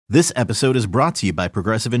This episode is brought to you by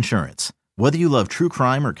Progressive Insurance. Whether you love true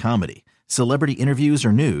crime or comedy, celebrity interviews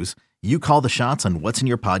or news, you call the shots on what's in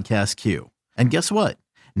your podcast queue. And guess what?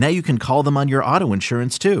 Now you can call them on your auto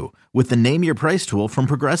insurance too with the Name Your Price tool from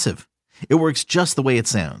Progressive. It works just the way it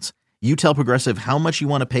sounds. You tell Progressive how much you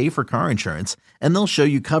want to pay for car insurance, and they'll show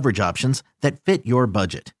you coverage options that fit your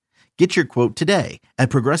budget. Get your quote today at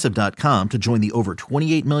Progressive.com to join the over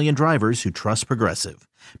 28 million drivers who trust Progressive.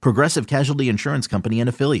 Progressive Casualty Insurance Company and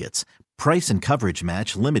Affiliates. Price and coverage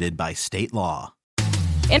match limited by state law.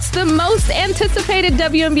 It's the most anticipated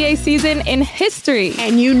WNBA season in history.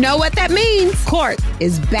 And you know what that means. Court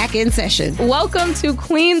is back in session. Welcome to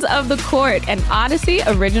Queens of the Court, an Odyssey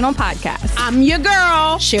original podcast. I'm your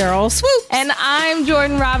girl, Cheryl Swoop. And I'm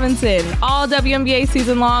Jordan Robinson. All WNBA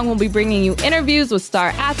season long, we'll be bringing you interviews with star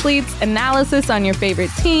athletes, analysis on your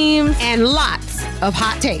favorite teams, and lots of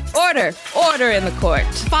hot takes. Order in the court.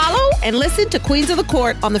 Follow and listen to Queens of the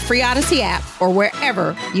Court on the free Odyssey app or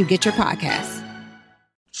wherever you get your podcasts.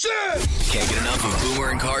 Can't get enough of Boomer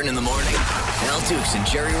and Carton in the morning? Al Dukes and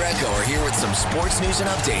Jerry Recco are here with some sports news and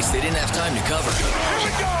updates they didn't have time to cover. Here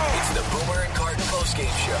we go! It's the Boomer and Carton postgame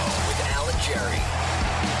show with Al and Jerry.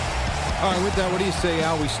 All right, with that, what do you say,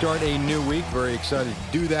 Al? We start a new week. Very excited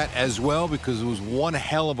to do that as well because it was one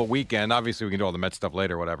hell of a weekend. Obviously, we can do all the Met stuff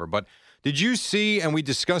later, whatever. But did you see, and we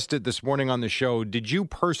discussed it this morning on the show, did you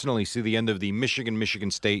personally see the end of the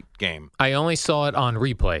Michigan State game? I only saw it on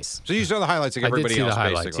replays. So you saw the highlights like everybody else, I did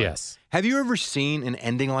see the highlights, basically. yes. Have you ever seen an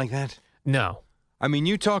ending like that? No. I mean,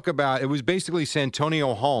 you talk about, it was basically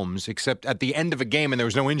Santonio Holmes, except at the end of a game and there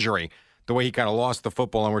was no injury, the way he kind of lost the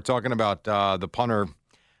football. And we're talking about the punter,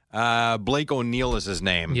 Blake O'Neal is his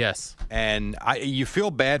name. Yes. And you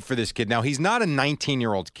feel bad for this kid. Now, he's not a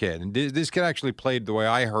 19-year-old kid. And this kid actually played, the way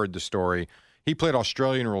I heard the story, he played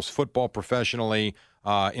Australian rules football professionally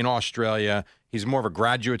in Australia. He's more of a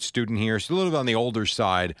graduate student here. So a little bit on the older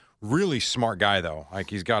side. Really smart guy, though. Like,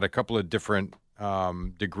 he's got a couple of different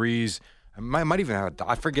degrees. Might even have,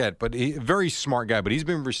 I forget, but very smart guy. But he's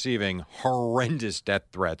been receiving horrendous death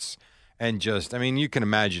threats. And just, I mean, you can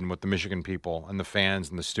imagine what the Michigan people and the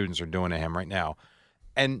fans and the students are doing to him right now.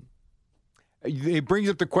 And it brings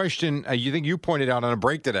up the question, you think you pointed out on a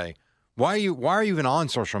break today, why are you even on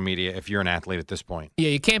social media if you're an athlete at this point? Yeah,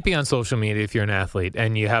 you can't be on social media if you're an athlete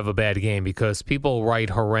and you have a bad game because people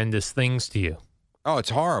write horrendous things to you. Oh,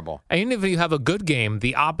 it's horrible. And even if you have a good game,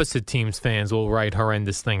 the opposite team's fans will write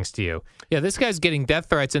horrendous things to you. Yeah, this guy's getting death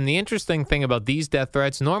threats. And the interesting thing about these death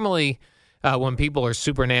threats, normally when people are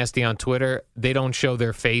super nasty on Twitter, they don't show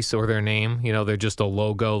their face or their name. You know, they're just a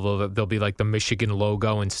logo. They'll be like the Michigan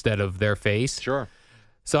logo instead of their face. Sure.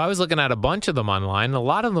 So I was looking at a bunch of them online. And a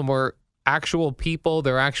lot of them were actual people,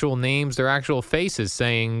 their actual names, their actual faces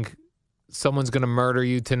saying someone's going to murder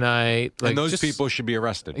you tonight. Like, and those people should be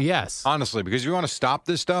arrested. Yes. Honestly, because if you want to stop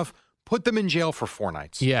this stuff, put them in jail for 4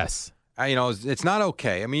 nights. Yes. You know, it's not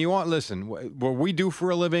okay. I mean, listen, what we do for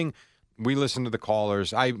a living, we listen to the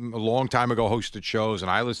callers. I, a long time ago, hosted shows,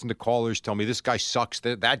 and I listened to callers tell me this guy sucks,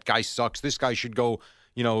 that guy sucks, this guy should go,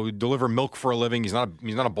 deliver milk for a living. He's not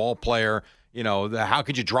a ball player. How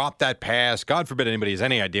could you drop that pass? God forbid anybody has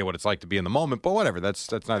any idea what it's like to be in the moment, but whatever.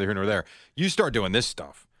 That's neither here nor there. You start doing this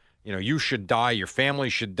stuff. You should die. Your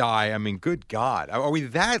family should die. I mean, good God. Are we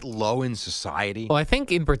that low in society? Well, I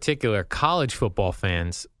think in particular, college football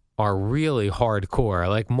fans are really hardcore.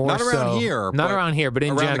 Like more not around here, but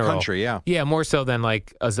in around general, the country, yeah, yeah, more so than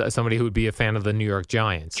like somebody who would be a fan of the New York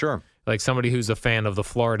Giants. Sure, like somebody who's a fan of the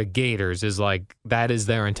Florida Gators is like that is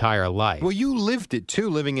their entire life. Well, you lived it too,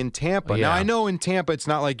 living in Tampa. Yeah. Now I know in Tampa it's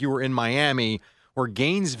not like you were in Miami or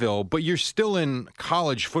Gainesville, but you're still in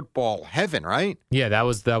college football heaven, right? Yeah, that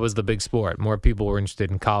was the big sport. More people were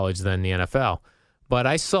interested in college than the NFL. But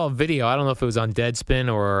I saw a video, I don't know if it was on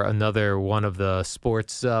Deadspin or another one of the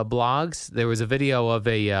sports blogs. There was a video of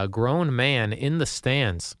a grown man in the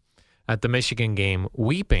stands at the Michigan game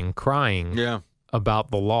weeping, crying about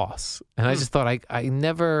the loss. And I just thought, I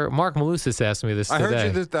never, Mark Malusis asked me this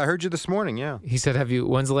today. I heard you this morning, yeah. He said,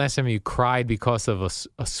 when's the last time you cried because of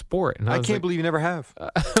a sport? And I can't believe you never have.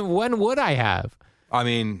 When would I have? I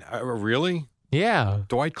mean, really? Yeah.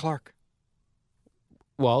 Dwight Clark.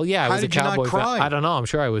 Well, yeah, I was a Cowboy fan. I don't know. I'm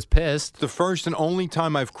sure I was pissed. The first and only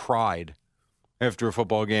time I've cried after a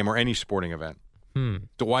football game or any sporting event.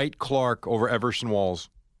 Dwight Clark over Everson Walls.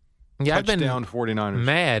 Yeah, I've been 49ers.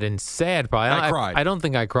 Mad and sad. Probably. I cried. I don't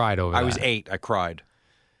think I cried over that. I was 8. I cried.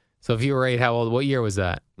 So if you were 8, how old? What year was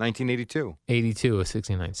that? 1982. 82,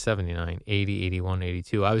 69, 79, 80, 81,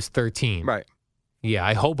 82. I was 13. Right. Yeah,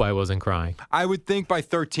 I hope I wasn't crying. I would think by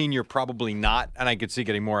 13 you're probably not, and I could see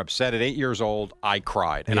getting more upset. At 8 years old, I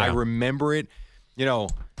cried. And I remember it,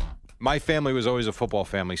 My family was always a football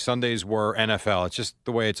family. Sundays were NFL. It's just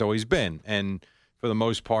the way it's always been. And for the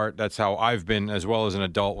most part, that's how I've been as well as an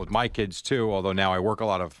adult with my kids, too, although now I work a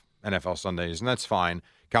lot of NFL Sundays, and that's fine.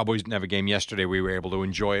 Cowboys didn't have a game yesterday. We were able to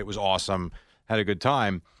enjoy it. It was awesome. Had a good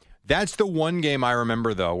time. That's the one game I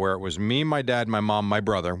remember, though, where it was me, my dad, my mom, my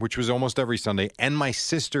brother, which was almost every Sunday, and my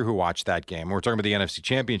sister who watched that game. We're talking about the NFC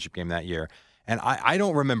Championship game that year. And I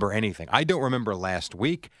don't remember anything. I don't remember last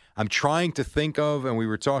week. I'm trying to think of, and we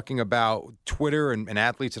were talking about Twitter and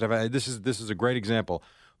athletes that have. This is a great example.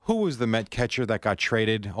 Who was the Met catcher that got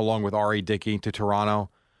traded along with R.A. Dickey to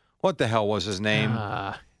Toronto? What the hell was his name?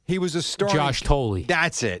 He was a star. Josh Tolley.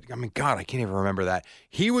 That's it. I mean, God, I can't even remember that.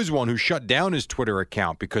 He was one who shut down his Twitter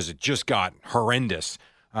account because it just got horrendous,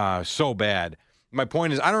 so bad. My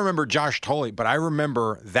point is, I don't remember Josh Tolley, but I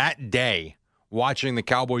remember that day watching the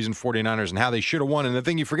Cowboys and 49ers and how they should have won. And the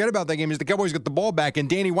thing you forget about that game is the Cowboys got the ball back, and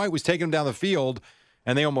Danny White was taking them down the field,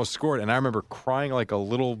 and they almost scored. And I remember crying like a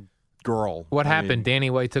little girl. What happened? Danny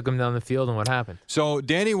White took him down the field, and what happened? So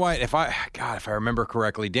Danny White, if I remember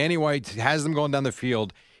correctly, Danny White has them going down the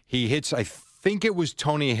field. He hits, I think it was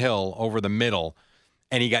Tony Hill over the middle,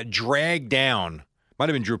 and he got dragged down. Might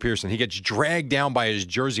have been Drew Pearson. He gets dragged down by his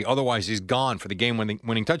jersey. Otherwise, he's gone for the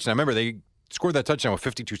game-winning touchdown. Remember, they scored that touchdown with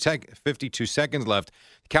 52 seconds left.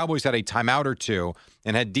 The Cowboys had a timeout or two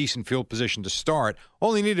and had decent field position to start.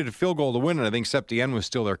 Only needed a field goal to win, and I think Septien was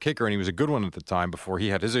still their kicker, and he was a good one at the time before he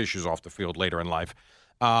had his issues off the field later in life.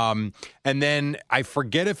 And then I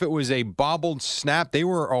forget if it was a bobbled snap. They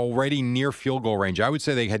were already near field goal range. I would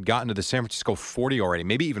say they had gotten to the San Francisco 40 already,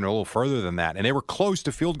 maybe even a little further than that, and they were close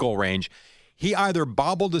to field goal range. He either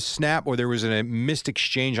bobbled a snap or there was a missed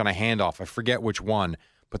exchange on a handoff. I forget which one.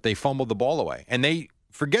 But they fumbled the ball away. And they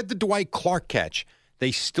forget the Dwight Clark catch.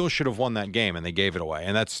 They still should have won that game, and they gave it away.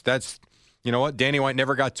 And that's you know what? Danny White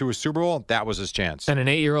never got to a Super Bowl. That was his chance. And an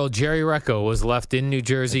 8-year-old Jerry Recco was left in New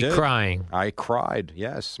Jersey crying. I cried,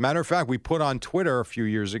 yes. Matter of fact, we put on Twitter a few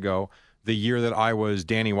years ago the year that I was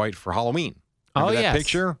Danny White for Halloween. Remember that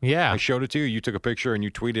picture? Yeah. I showed it to you. You took a picture, and you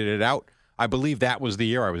tweeted it out. I believe that was the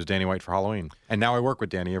year I was Danny White for Halloween. And now I work with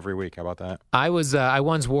Danny every week. How about that? I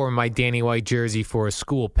once wore my Danny White jersey for a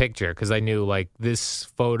school picture because I knew, like, this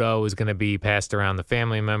photo is going to be passed around the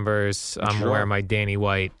family members. I'm wearing my Danny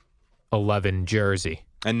White 11 jersey.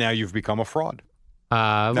 And now you've become a fraud.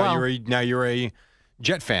 Now you're a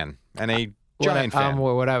Jet fan and a Giant fan.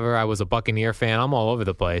 Or whatever. I was a Buccaneer fan. I'm all over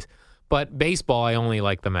the place. But baseball, I only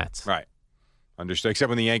like the Mets. Right. Understood. Except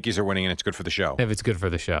when the Yankees are winning and it's good for the show. If it's good for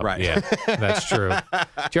the show. Right. Yeah, that's true.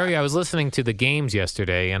 Jerry, I was listening to the games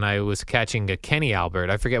yesterday, and I was catching a Kenny Albert.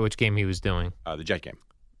 I forget which game he was doing. The Jet game.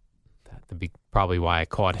 That'd be probably why I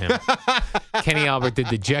caught him. Kenny Albert did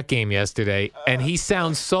the Jet game yesterday, and he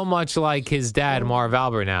sounds so much like his dad, Marv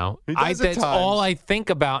Albert, now. That's all I think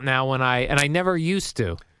about now and I never used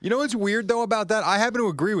to. You know what's weird, though, about that? I happen to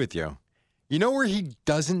agree with you. You know where he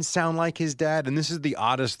doesn't sound like his dad? And this is the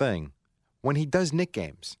oddest thing. When he does Knick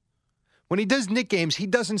games. When he does Knick games, he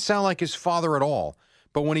doesn't sound like his father at all.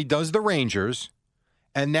 But when he does the Rangers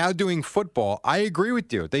and now doing football, I agree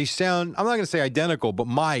with you. They sound, I'm not going to say identical, but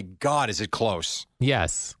my God, is it close.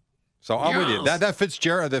 Yes. So I'm with you. That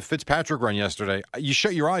Fitzpatrick run yesterday, you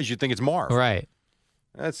shut your eyes, you think it's Marv. Right.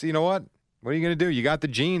 That's, you know what? What are you going to do? You got the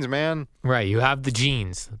genes, man. Right. You have the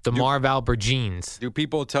genes, the Marv Albert genes. Do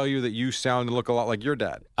people tell you that you sound and look a lot like your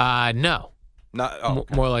dad? No.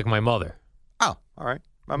 Okay. More like my mother. Oh, all right.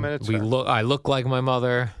 I mean, it's I look like my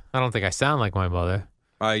mother. I don't think I sound like my mother.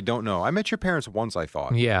 I don't know. I met your parents once, I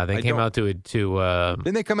thought. Yeah, they came out to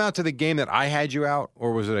Didn't they come out to the game that I had you out,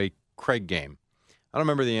 or was it a Craig game? I don't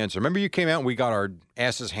remember the answer. Remember you came out and we got our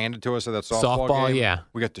asses handed to us at that softball game? Yeah.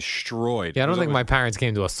 We got destroyed. Yeah, I don't think my parents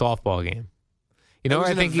came to a softball game. You know,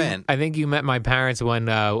 I think you met my parents when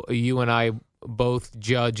you and I both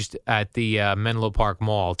judged at the Menlo Park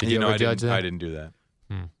Mall. Did you ever judge that? I didn't do that.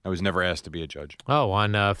 I was never asked to be a judge. Oh,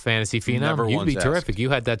 on Fantasy Phenom? Never You'd once be asked. terrific. You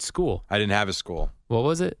had that school. I didn't have a school. What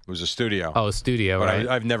was it? It was a studio. Oh, a studio, but right?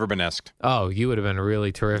 I've never been asked. Oh, you would have been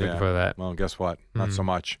really terrific for that. Well, guess what? Not so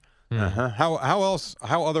much. How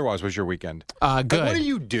otherwise was your weekend? Good. Like, what do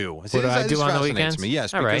you do? What do I do on the weekends? Me.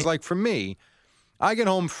 Yes, All because right. like for me, I get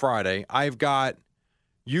home Friday. I've got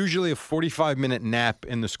usually a 45-minute nap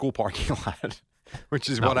in the school parking lot, which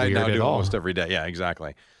is what I now do almost every day. Yeah,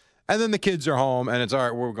 exactly. And then the kids are home, and it's all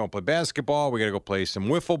right, we're going to play basketball. We got to go play some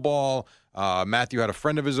wiffle ball. Matthew had a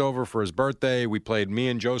friend of his over for his birthday. We played me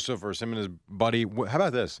and Joseph, or him and his buddy. How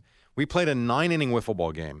about this? We played a 9-inning wiffle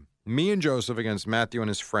ball game. Me and Joseph against Matthew and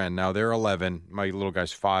his friend. Now, they're 11. My little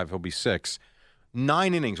guy's 5. He'll be 6.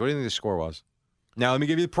 9 innings. What do you think the score was? Now, let me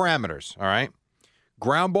give you the parameters, all right?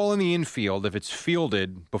 Ground ball in the infield, if it's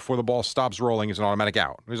fielded before the ball stops rolling, it's an automatic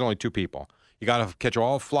out. There's only 2 people. You got to catch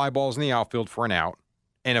all fly balls in the outfield for an out.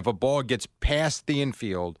 And if a ball gets past the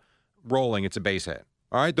infield rolling, it's a base hit.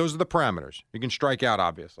 All right? Those are the parameters. You can strike out,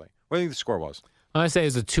 obviously. What do you think the score was? I say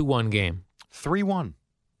it's a 2-1 game. 3-1.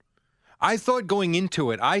 I thought going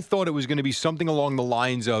into it, I thought it was going to be something along the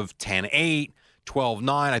lines of 10-8, 12-9.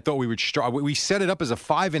 I thought we would we set it up as a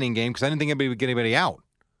 5-inning game because I didn't think anybody would get anybody out.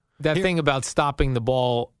 That thing about stopping the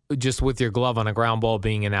ball just with your glove on a ground ball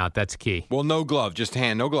being an out, that's key. Well, no glove, just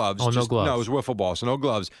hand, no gloves. Oh, no gloves. No, it was wiffle ball, so no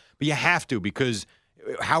gloves. But you have to because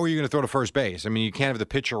how are you going to throw to first base? I mean, you can't have the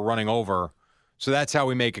pitcher running over. So that's how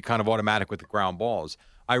we make it kind of automatic with the ground balls.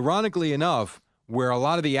 Ironically enough, where a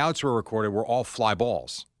lot of the outs were recorded were all fly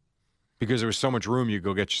balls because there was so much room you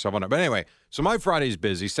go get yourself on it. But anyway, so my Friday's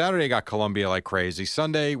busy. Saturday I got Columbia like crazy.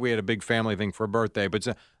 Sunday we had a big family thing for a birthday. But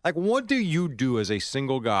like, what do you do as a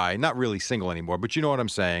single guy? Not really single anymore, but you know what I'm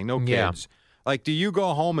saying. No kids. Yeah. Like, do you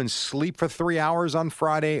go home and sleep for 3 hours on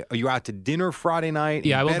Friday? Are you out to dinner Friday night?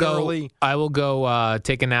 Yeah, Early? I will go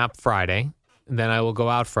take a nap Friday. Then I will go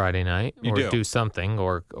out Friday night do something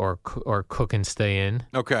or cook and stay in.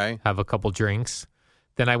 Okay. Have a couple drinks.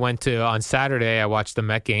 Then I went on Saturday, I watched the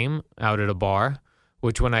Met game out at a bar,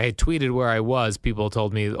 which when I had tweeted where I was, people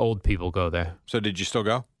told me old people go there. So did you still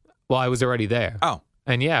go? Well, I was already there. Oh.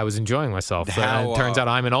 And yeah, I was enjoying myself. And it turns out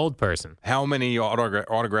I'm an old person. How many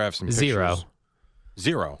autographs and pictures?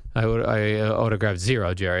 Zero. I autographed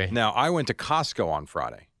 0, Jerry. Now, I went to Costco on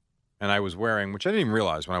Friday, and I was wearing, which I didn't even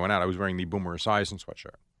realize when I went out, I was wearing the Boomer Esiason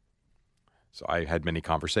sweatshirt. So I had many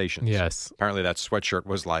conversations. Yes. Apparently that sweatshirt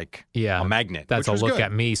was like a magnet. That's a look good.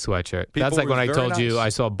 at me sweatshirt. People That's like when I told you nice. I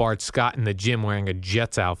saw Bart Scott in the gym wearing a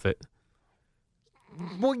Jets outfit.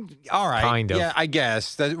 Well, all right. Kind of. Yeah, I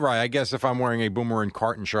guess. That's right. I guess if I'm wearing a Boomer and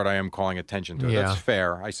Carton shirt, I am calling attention to it. Yeah. That's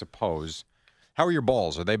fair, I suppose. How are your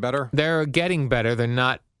balls? Are they better? They're getting better. They're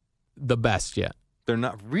not the best yet. They're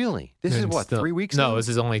not really. This is what, 3 weeks? No, now? this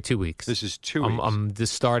is only 2 weeks. This is 2 weeks. I'm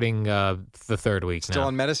just starting the 3rd week Still now.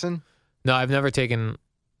 on medicine? No, I've never taken.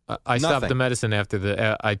 I stopped Nothing. the medicine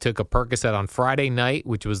after I took a Percocet on Friday night,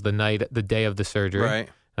 which was the day of the surgery. Right.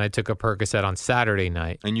 And I took a Percocet on Saturday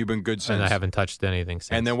night. And you've been good since. And I haven't touched anything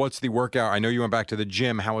since. And then what's the workout? I know you went back to the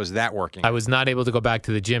gym. How is that working? I was not able to go back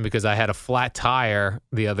to the gym because I had a flat tire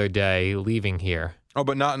the other day leaving here. Oh,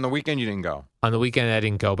 but not on the weekend you didn't go? On the weekend I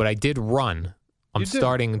didn't go, but I did run. I'm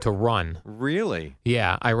starting to run. Really?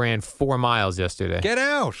 Yeah, I ran 4 miles yesterday. Get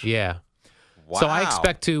out. Yeah. Wow. So I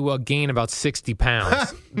expect to gain about 60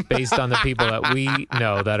 pounds based on the people that we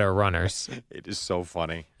know that are runners. It is so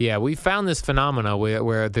funny. Yeah, we found this phenomena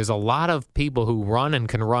where there's a lot of people who run and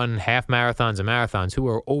can run half marathons and marathons who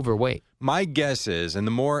are overweight. My guess is, and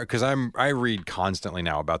the more, because I read constantly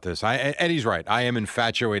now about this. Eddie's right. I am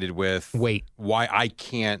infatuated with weight. Why I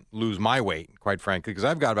can't lose my weight, quite frankly, because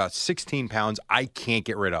I've got about 16 pounds I can't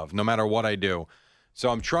get rid of, no matter what I do. So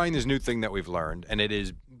I'm trying this new thing that we've learned, and it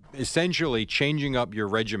is essentially changing up your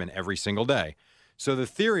regimen every single day. So the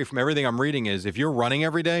theory from everything I'm reading is if you're running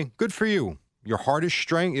every day, good for you. Your heart is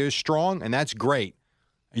strong, and that's great.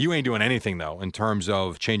 You ain't doing anything, though, in terms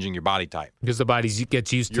of changing your body type. Because the body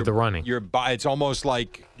gets used to the running. It's almost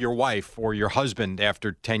like your wife or your husband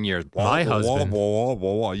after 10 years. My husband.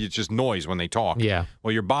 It's just noise when they talk. Yeah.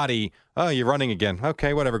 Well, your body, you're running again.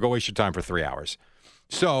 Okay, whatever. Go waste your time for 3 hours.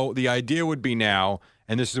 So the idea would be now,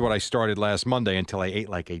 and this is what I started last Monday until I ate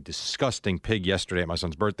like a disgusting pig yesterday at my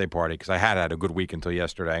son's birthday party because I had a good week until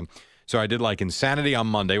yesterday. So I did like Insanity on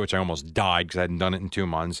Monday, which I almost died because I hadn't done it in 2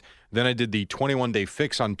 months. Then I did the 21-day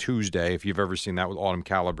fix on Tuesday, if you've ever seen that with Autumn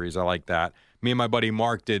Calabrese. I like that. Me and my buddy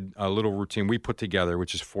Mark did a little routine we put together,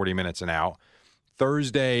 which is 40 minutes and out.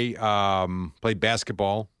 Thursday, played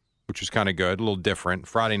basketball, which was kind of good, a little different.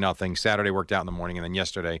 Friday, nothing. Saturday, worked out in the morning. And then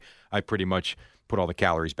yesterday, I pretty much put all the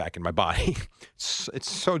calories back in my body.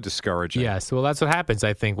 It's so discouraging. Yes, well, that's what happens,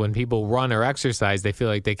 I think. When people run or exercise, they feel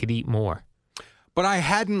like they could eat more. But I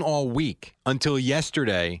hadn't all week until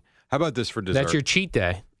yesterday. How about this for dessert? That's your cheat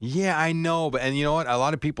day. Yeah, I know. And you know what? A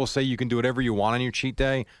lot of people say you can do whatever you want on your cheat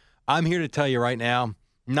day. I'm here to tell you right now,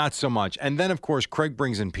 not so much. And then, of course, Craig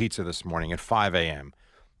brings in pizza this morning at 5 a.m.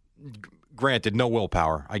 Granted, no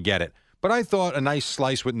willpower. I get it. But I thought a nice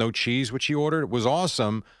slice with no cheese, which he ordered, was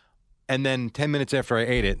awesome. And then 10 minutes after I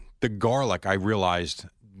ate it, the garlic, I realized,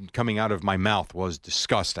 coming out of my mouth was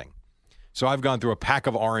disgusting. So I've gone through a pack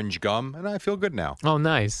of orange gum, and I feel good now. Oh,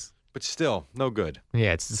 nice. But still, no good.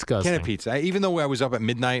 Yeah, it's disgusting. Can't have pizza. Even though I was up at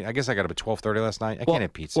midnight, I guess I got up at 12:30 last night. I can't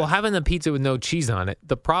have pizza. Well, having the pizza with no cheese on it,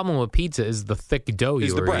 the problem with pizza is the thick dough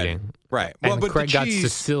you were eating. Right. And well, but Craig the got cheese,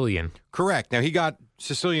 Sicilian. Correct. Now, he got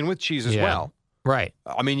Sicilian with cheese as well. Right.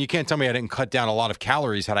 I mean, you can't tell me I didn't cut down a lot of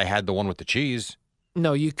calories had I had the one with the cheese.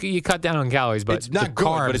 No, you cut down on calories, but It's not the good,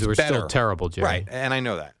 carbs but it's were better. still terrible, Jerry. Right, and I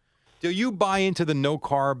know that. Do you buy into the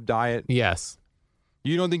no-carb diet? Yes.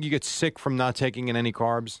 You don't think you get sick from not taking in any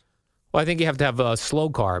carbs? Well, I think you have to have slow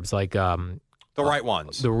carbs, like The right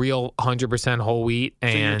ones. the real 100% whole wheat.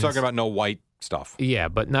 And So you're talking about no white stuff. Yeah,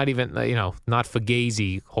 but not even, not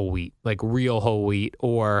Fugazi whole wheat, like real whole wheat,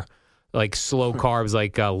 or like slow carbs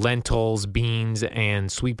like lentils, beans,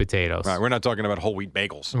 and sweet potatoes. Right, we're not talking about whole wheat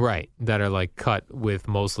bagels. Right, that are like cut with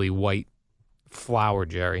mostly white flour,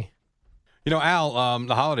 Jerry. You know, Al,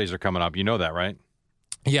 the holidays are coming up. You know that, right?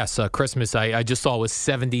 Yes, Christmas, I just saw was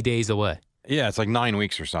 70 days away. Yeah, it's like 9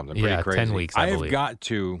 weeks or something. Pretty Yeah, crazy. 10 weeks, I have believe. got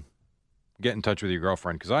to get in touch with your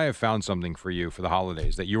girlfriend because I have found something for you for the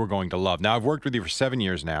holidays that you are going to love. Now, I've worked with you for 7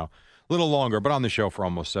 years now, a little longer, but on the show for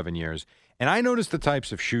almost 7 years. And I noticed the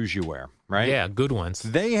types of shoes you wear, right? Yeah, good ones.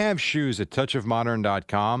 They have shoes at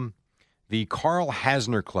touchofmodern.com, the Carl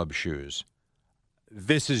Hasner Club shoes.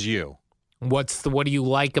 This is you. What do you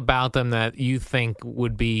like about them that you think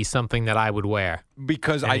would be something that I would wear?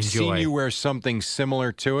 Because and I've seen enjoy? you wear something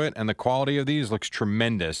similar to it, and the quality of these looks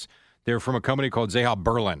tremendous. They're from a company called Zeha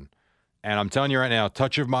Berlin. And I'm telling you right now,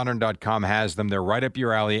 touchofmodern.com has them. They're right up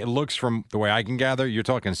your alley. It looks, from the way I can gather, you're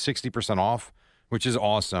talking 60% off, which is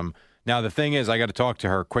awesome. Now, the thing is, I got to talk to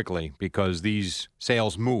her quickly because these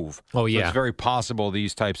sales move. Oh, yeah. So it's very possible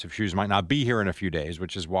these types of shoes might not be here in a few days,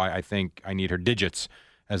 which is why I think I need her digits,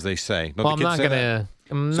 as they say. Don't Well, the I'm kids not say that?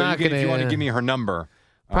 gonna. I'm So not if you want to gonna. give me her number.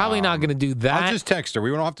 Probably not gonna do that. I'll just text her. We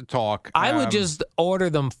don't have to talk. I would just order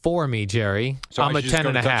them for me, Jerry. So I'm I a should just 10 go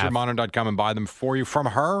and a to half. touchofmodern.com and buy them for you from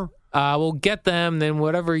her? We'll get them, then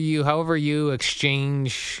however you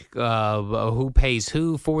exchange who pays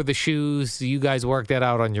who for the shoes. You guys work that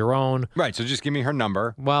out on your own. Right, so just give me her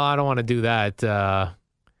number. Well, I don't want to do that. All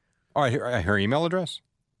right, her email address?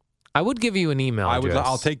 I would give you an email address.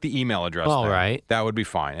 I'll take the email address. All then. right. That would be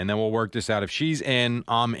fine. And then we'll work this out. If she's in,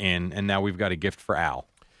 I'm in. And now we've got a gift for Al.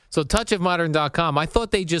 So touchofmodern.com, I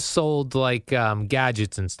thought they just sold like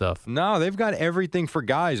gadgets and stuff. No, they've got everything for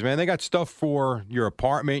guys, man. They got stuff for your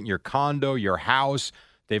apartment, your condo, your house.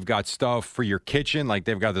 They've got stuff for your kitchen. Like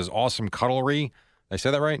they've got this awesome cutlery. Did I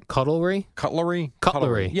say that right? Cutlery? Cutlery.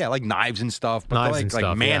 Yeah, like knives and stuff. But Knives like, and like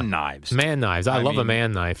stuff, man yeah. knives. Man knives. I love a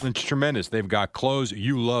man knife. It's tremendous. They've got clothes.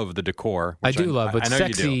 You love the decor. I which do love, but I know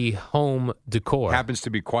you do. sexy home decor. Happens to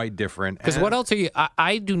be quite different. Because what else are you?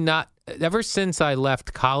 I do not. Ever since I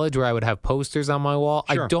left college, where I would have posters on my wall,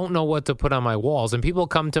 Sure. I don't know what to put on my walls. And people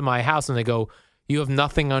come to my house and they go, "You have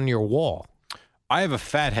nothing on your wall." I have a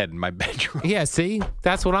fat head in my bedroom. Yeah, see,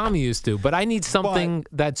 that's what I'm used to. But I need something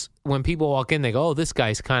that's when people walk in, they go, "Oh, this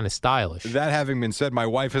guy's kind of stylish." That having been said, my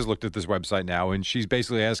wife has looked at this website now, and she's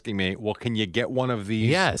basically asking me, "Well, can you get one of these?"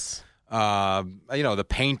 Yes. The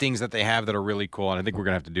paintings that they have that are really cool, and I think we're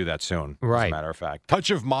going to have to do that soon. As Right. a matter of fact,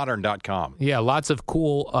 touchofmodern.com. Yeah, lots of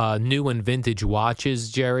cool new and vintage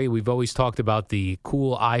watches, Jerry. We've always talked about the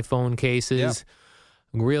cool iPhone cases.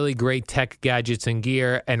 Really great tech gadgets and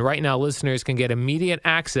gear. And right now, listeners can get immediate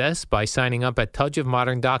access by signing up at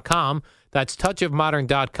touchofmodern.com. That's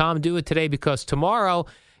touchofmodern.com. Do it today because tomorrow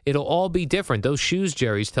it'll all be different. Those shoes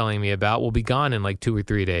Jerry's telling me about will be gone in like 2 or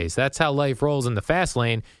 3 days. That's how life rolls in the fast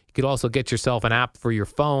lane. You could also get yourself an app for your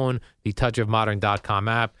phone, the touchofmodern.com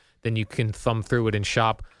app. Then you can thumb through it and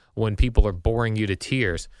shop when people are boring you to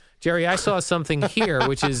tears. Jerry, I saw something here,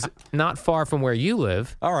 which is not far from where you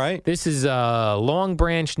live. All right. This is Long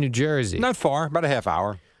Branch, New Jersey. Not far, about a half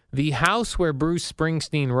hour. The house where Bruce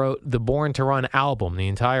Springsteen wrote the Born to Run album, the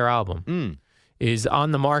entire album, is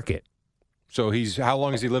on the market. So how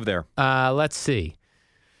long has he lived there? Let's see.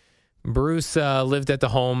 Bruce lived at the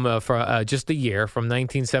home for just a year, from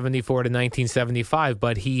 1974 to 1975,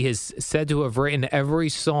 but he is said to have written every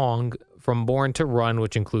song from Born to Run,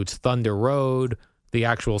 which includes Thunder Road, the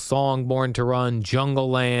actual song Born to Run, Jungle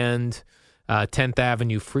Land, 10th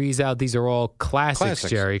Avenue Freeze Out. These are all classics,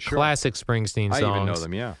 Jerry. Sure. Classic Springsteen songs. I even know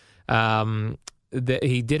them, yeah.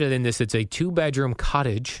 He did it in this. It's a 2-bedroom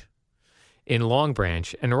cottage in Long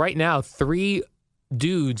Branch. And right now, 3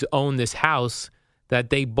 dudes own this house that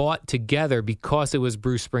they bought together because it was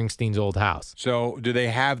Bruce Springsteen's old house. So do they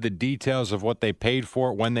have the details of what they paid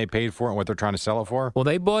for it, when they paid for it, and what they're trying to sell it for? Well,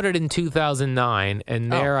 they bought it in 2009, and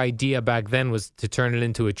their idea back then was to turn it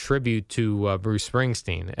into a tribute to Bruce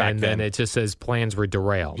Springsteen. And then it just says plans were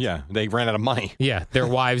derailed. Yeah, they ran out of money. Yeah, their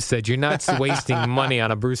wives said, "You're not wasting money on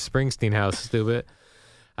a Bruce Springsteen house, stupid."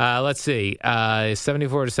 Let's see,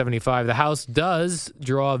 74 to 75. The house does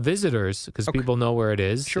draw visitors because people know where it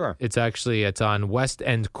is. Sure. It's on West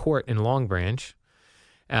End Court in Long Branch.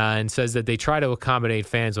 and says that they try to accommodate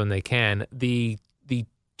fans when they can. The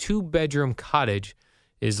 2-bedroom cottage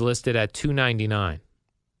is listed at $299.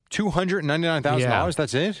 $299,000. Yeah.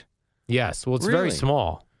 That's it. Yes. Well, it's Really? very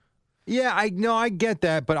small. Yeah, I get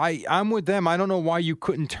that, but I'm with them. I don't know why you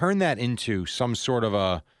couldn't turn that into some sort of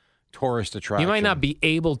a tourist attraction. You might not be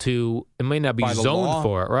able to. It might not be By the zoned law?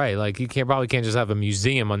 for it, right? Like you probably can't just have a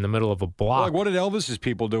museum on the middle of a block. Like, what did Elvis's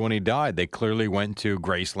people do when he died? They clearly went to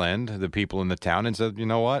Graceland, the people in the town, and said, you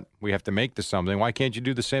know what? We have to make this something. Why can't you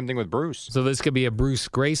do the same thing with Bruce? So this could be a Bruce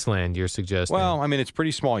Graceland, you're suggesting? Well, I mean, it's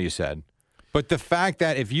pretty small, you said. But the fact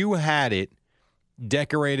that if you had it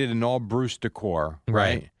decorated in all Bruce decor,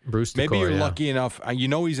 right? Bruce decor, maybe you're yeah. lucky enough. You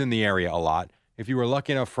know he's in the area a lot. If you were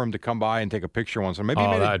lucky enough for him to come by and take a picture once, or maybe you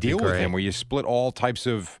made a that'd be deal with great. him where you split all types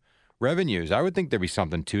of revenues. I would think there'd be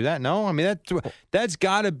something to that. No? I mean, that's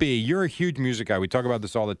got to be. You're a huge music guy. We talk about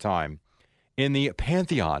this all the time. In the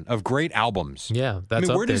pantheon of great albums. Yeah, that's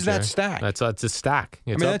where up there, does that Jerry. stack? It's a stack.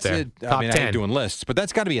 It's I mean, up that's there. it. Top I mean, 10. I ain't doing lists, but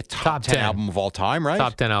that's got to be a top Top 10 10 album of all time, right?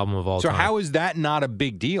 Top 10 album of all So time. how is that not a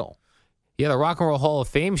big deal? Yeah, the Rock and Roll Hall of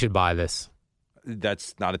Fame should buy this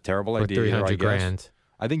That's not a terrible for idea. either, I $300 guess. grand.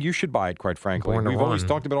 I think you should buy it, quite frankly. Born to We've always Run.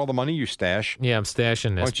 talked about all the money you stash. Yeah, I'm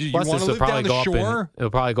stashing this. Don't you Plus, wanna this will live down probably the go up shore?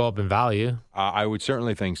 it'll probably go up in value. I would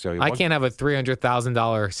certainly think so. I can't have a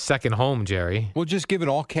 $300,000 second home, Jerry. We'll just give an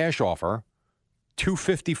all cash offer,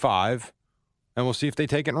 $255, and we'll see if they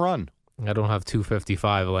take it and run. I don't have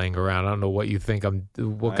 $255 laying around. I don't know what you think what I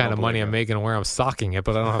kind don't of money believe I'm you. making and where I'm socking it,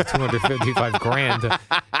 but I don't have $255 grand to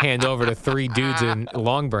hand over to 3 dudes in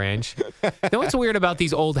Long Branch. You know what's weird about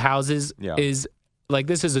these old houses Yeah. is like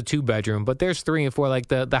this is a 2-bedroom, but there's 3 and 4. Like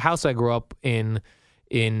the house I grew up in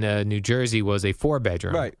New Jersey was a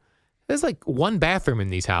 4-bedroom. Right. There's like 1 bathroom in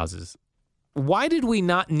these houses. Why did we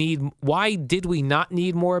not need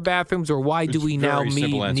more bathrooms, or why do It's we a now very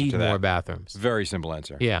simple answer need to that. more bathrooms? Very simple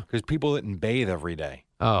answer. Yeah. Because people didn't bathe every day.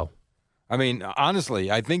 Oh, I mean,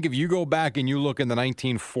 honestly, I think if you go back and you look in the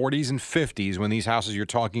 1940s and 50s when these houses you're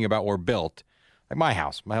talking about were built, like my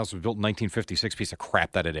house was built in 1956, piece of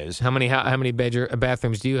crap that it is. how many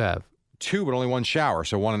bathrooms do you have? 2, but only 1 shower,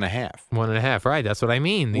 so 1.5. 1.5, right? That's what I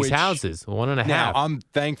mean. These Which- houses, 1.5. Now, I'm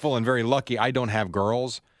thankful and very lucky I don't have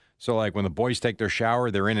girls. So, like, when the boys take their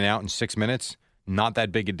shower, they're in and out in 6 minutes. Not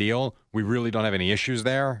that big a deal. We really don't have any issues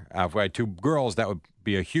there. If we had 2 girls, that would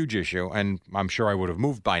be a huge issue, and I'm sure I would have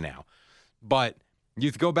moved by now. But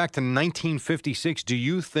you go back to 1956, do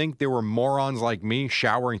you think there were morons like me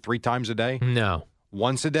showering 3 times a day? No,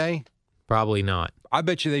 Once a day? probably not. I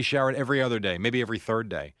bet you they showered every other day, maybe every 3rd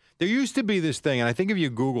day. There used to be this thing, and I think if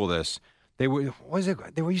you Google this, there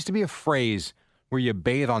used to be a phrase where you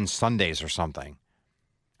bathe on Sundays or something.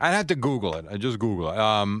 I'd have to Google it. I just Google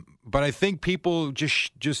it. But I think people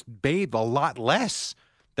just bathe a lot less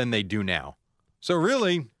than they do now. So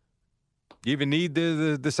really, you even need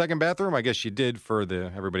the second bathroom? I guess you did for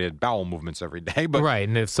everybody had bowel movements every day. But Right,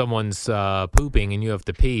 and if someone's pooping and you have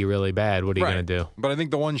to pee really bad, what are you Right. going to do? But I think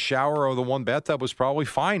the 1 shower or the 1 bathtub was probably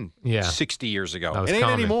fine Yeah. 60 years ago. That was It ain't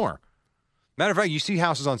common. anymore. Matter of fact, you see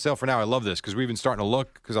houses on sale for now. I love this because we've been starting to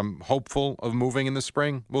look because I'm hopeful of moving in the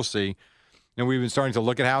spring. We'll see. And we've been starting to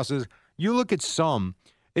look at houses. You look at some.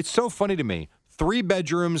 It's so funny to me. 3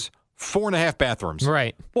 bedrooms, 4.5 bathrooms.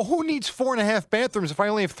 Right. Well, who needs 4.5 bathrooms if I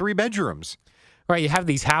only have 3 bedrooms? Right, you have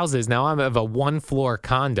these houses. Now I have a 1-floor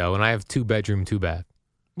condo, and I have 2-bedroom, 2-bath.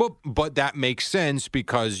 But that makes sense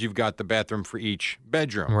because you've got the bathroom for each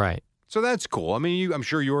bedroom. Right, So that's cool. I mean, I'm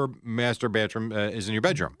sure your master bathroom is in your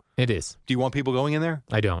bedroom. it is. Do you want people going in there?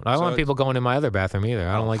 I don't. I don't So want it- people going in my other bathroom either.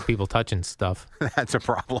 I don't like people touching stuff That's a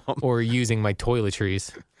problem. or using my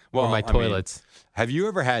toiletries or my I mean, toilets. have you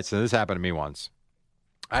ever had, so this happened to me once.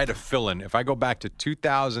 I had to fill in, if I go back to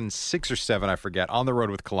 2006 or 7, I forget, on the road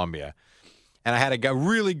with Columbia. And I had a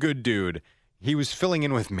really good dude. He was filling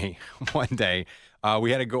in with me one day.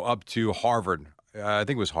 We had to go up to Harvard. I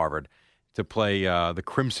think it was Harvard to play the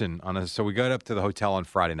Crimson. So we got up to the hotel on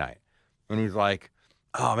Friday night. And he was like,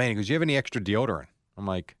 oh, man, he goes, do you have any extra deodorant? I'm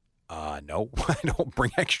like, no, I don't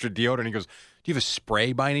bring extra deodorant. He goes, do you have a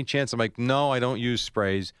spray by any chance? I'm like, no, I don't use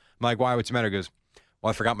sprays. I'm like, why? What's the matter? He goes, well,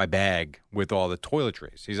 I forgot my bag with all the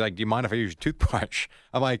toiletries. He's like, do you mind if I use your toothbrush?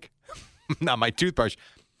 I'm like, not my toothbrush.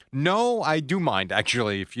 No, I do mind,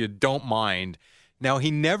 actually, if you don't mind. Now,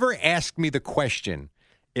 he never asked me the question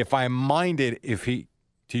if I minded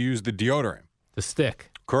to use the deodorant. The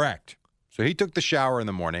stick. Correct. So he took the shower in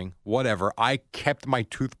the morning, whatever. I kept my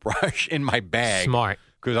toothbrush in my bag. Smart.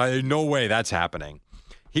 Because I had no way that's happening.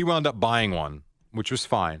 He wound up buying one, which was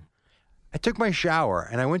fine. I took my shower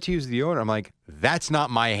and I went to use the deodorant. I'm like, that's not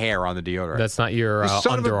my hair on the deodorant. That's not your the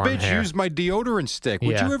son of a underarm bitch hair. used my deodorant stick.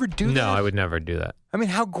 Would you ever do that? No, I would never do that. I mean,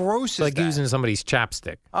 how gross is Like that? using somebody's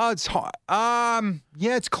chapstick. Oh, it's hard.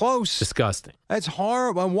 Yeah, it's close. Disgusting. That's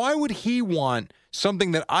horrible. Why would he want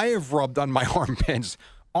something that I have rubbed on my armpits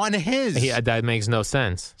on his? Yeah, that makes no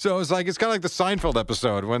sense. So it's kind of like the Seinfeld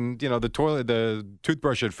episode when the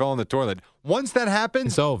toothbrush had fell in the toilet. Once that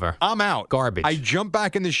happens, It's over. I'm out. Garbage. I jump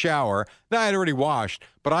back in the shower. That I had already washed,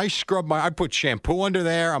 but I I put shampoo under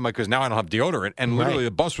there. I'm like, because now I don't have deodorant, and literally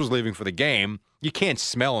the bus was leaving for the game. You can't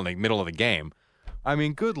smell in the middle of the game. I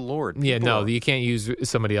mean, good Lord. Yeah, People no, are- you can't use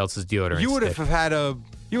somebody else's deodorant. You would have stick.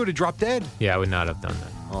 you would have dropped dead. Yeah, I would not have done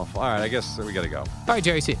that. Awful. All right, I guess we got to go. All right,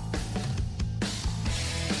 Jerry, see you.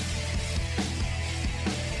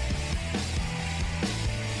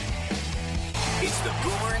 It's the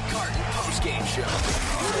Boomer and Carton postgame show.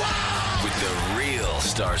 With the real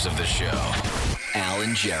stars of the show, Al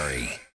and Jerry.